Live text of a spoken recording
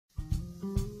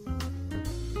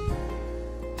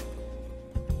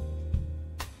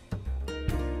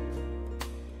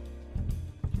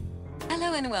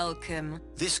Hello and welcome.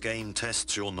 This game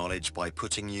tests your knowledge by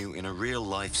putting you in a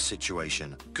real-life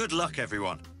situation. Good luck,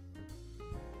 everyone.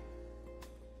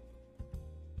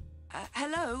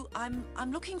 Hello,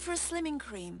 I'm looking for a slimming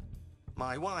cream.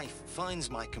 My wife finds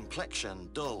my complexion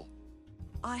dull.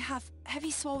 I have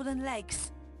heavy swollen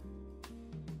legs.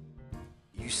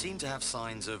 You seem to have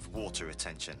signs of water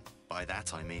retention. By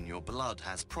that I mean your blood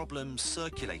has problems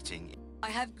circulating. I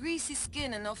have greasy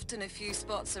skin and often a few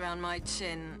spots around my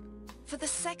chin. For the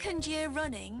second year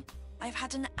running, I've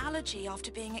had an allergy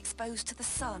after being exposed to the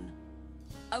sun.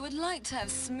 I would like to have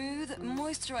smooth,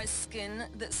 moisturized skin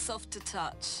that's soft to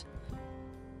touch.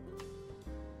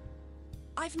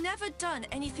 I've never done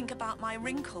anything about my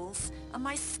wrinkles, and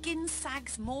my skin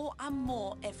sags more and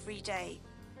more every day.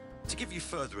 To give you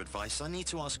further advice, I need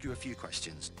to ask you a few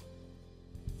questions.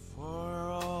 For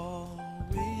all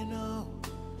we know,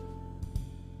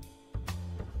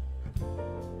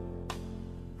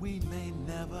 we may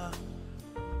never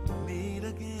meet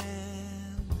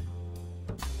again.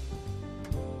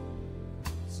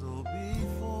 So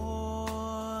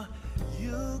before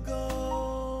you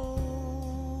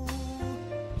go,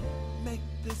 make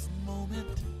this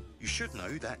moment. You should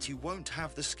know that you won't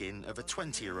have the skin of a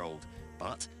 20-year-old,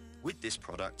 but with this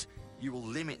product, you will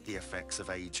limit the effects of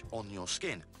age on your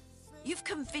skin. You've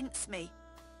convinced me.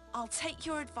 I'll take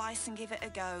your advice and give it a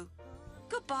go.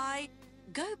 Goodbye.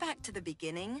 Go back to the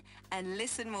beginning and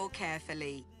listen more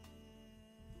carefully.